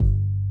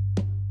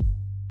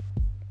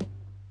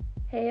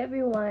Hey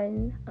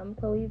everyone, I'm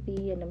Chloe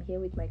V and I'm here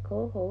with my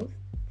co host,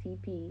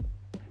 TP.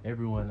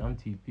 Everyone, I'm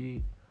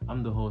TP.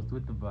 I'm the host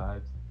with the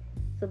vibes.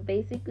 So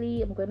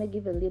basically, I'm going to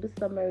give a little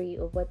summary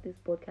of what this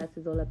podcast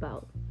is all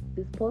about.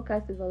 This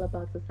podcast is all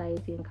about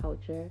society and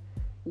culture.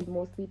 We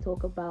mostly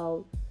talk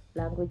about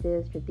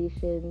languages,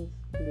 traditions,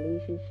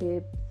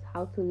 relationships,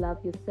 how to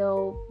love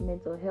yourself,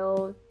 mental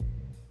health,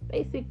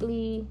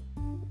 basically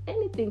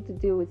anything to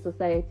do with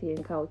society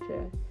and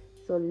culture.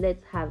 So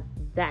let's have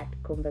that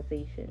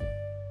conversation.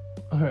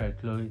 Alright,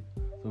 Chloe.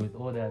 So, with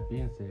all that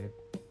being said,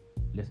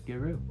 let's get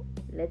real.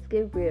 Let's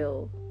get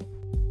real.